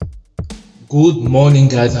Good morning,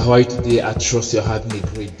 guys. How are you today? I trust you're having a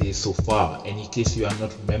great day so far. And in case you are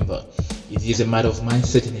not, remember, it is a matter of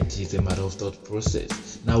mindset and it is a matter of thought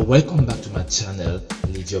process. Now, welcome back to my channel,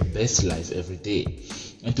 Live Your Best Life Every Day.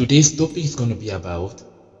 And today's topic is going to be about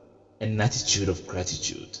an attitude of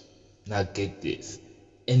gratitude. Now, get this,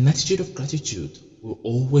 an attitude of gratitude will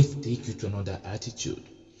always take you to another attitude.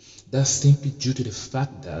 That's simply due to the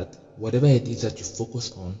fact that whatever it is that you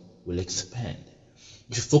focus on will expand.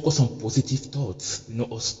 If you focus on positive thoughts,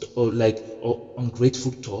 or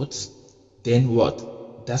ungrateful thoughts, then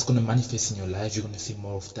what? That's going to manifest in your life. You're going to see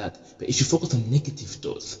more of that. But if you focus on negative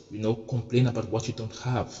thoughts, complain about what you don't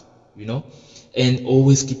have, and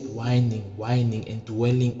always keep whining, and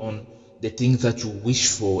dwelling on the things that you wish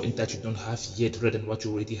for and that you don't have yet, rather than what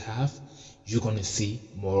you already have, you're going to see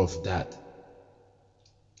more of that.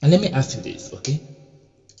 And let me ask you this, okay?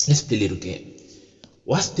 Let's play a little game.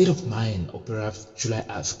 What state of mind, or perhaps should I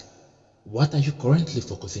ask, what are you currently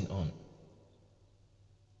focusing on?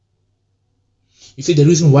 You see, the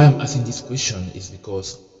reason why I'm asking this question is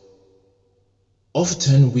because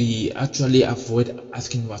often we actually avoid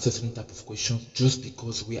asking a certain type of question just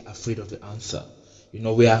because we are afraid of the answer.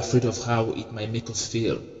 We are afraid of how it might make us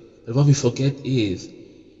feel. But what we forget is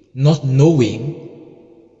not knowing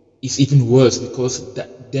is even worse, because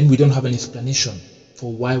then we don't have an explanation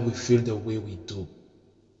for why we feel the way we do.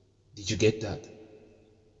 Did you get that?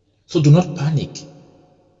 So do not panic.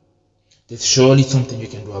 There's surely something you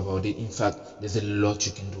can do about it. In fact, there's a lot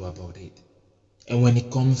you can do about it. And when it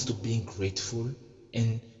comes to being grateful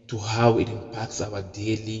and to how it impacts our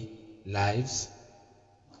daily lives,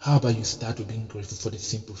 how about you start with being grateful for the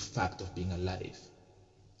simple fact of being alive?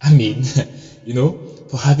 I mean,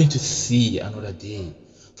 for having to see another day,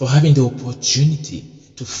 for having the opportunity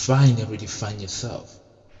to find and redefine yourself,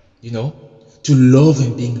 to love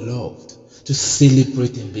and being loved, to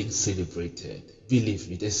celebrate and being celebrated. Believe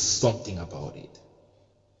me, there's something about it.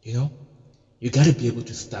 You got to be able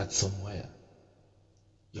to start somewhere.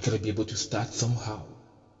 You got to be able to start somehow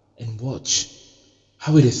and watch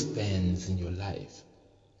how it expands in your life,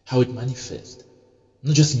 how it manifests.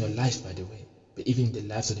 Not just in your life, by the way, but even in the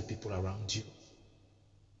lives of the people around you.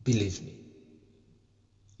 Believe me,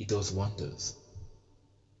 it does wonders.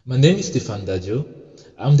 My name is Stefan Dajo.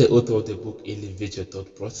 I'm the author of the book Elevate Your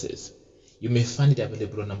Thought Process. You may find it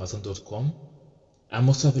available on Amazon.com. I'm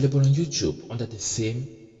also available on YouTube under the same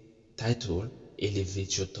title,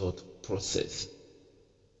 Elevate Your Thought Process.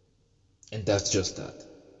 And that's just that.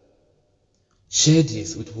 Share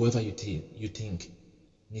this with whoever you think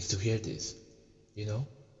needs to hear this,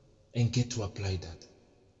 and get to apply that.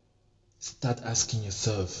 Start asking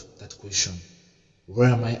yourself that question. Where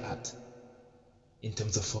am I at in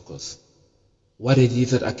terms of focus? What it is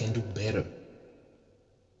that I can do better,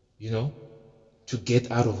 to get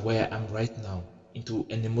out of where I am right now into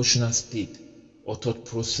an emotional state or thought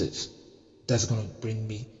process that's going to bring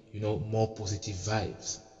me, more positive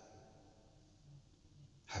vibes.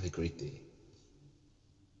 Have a great day.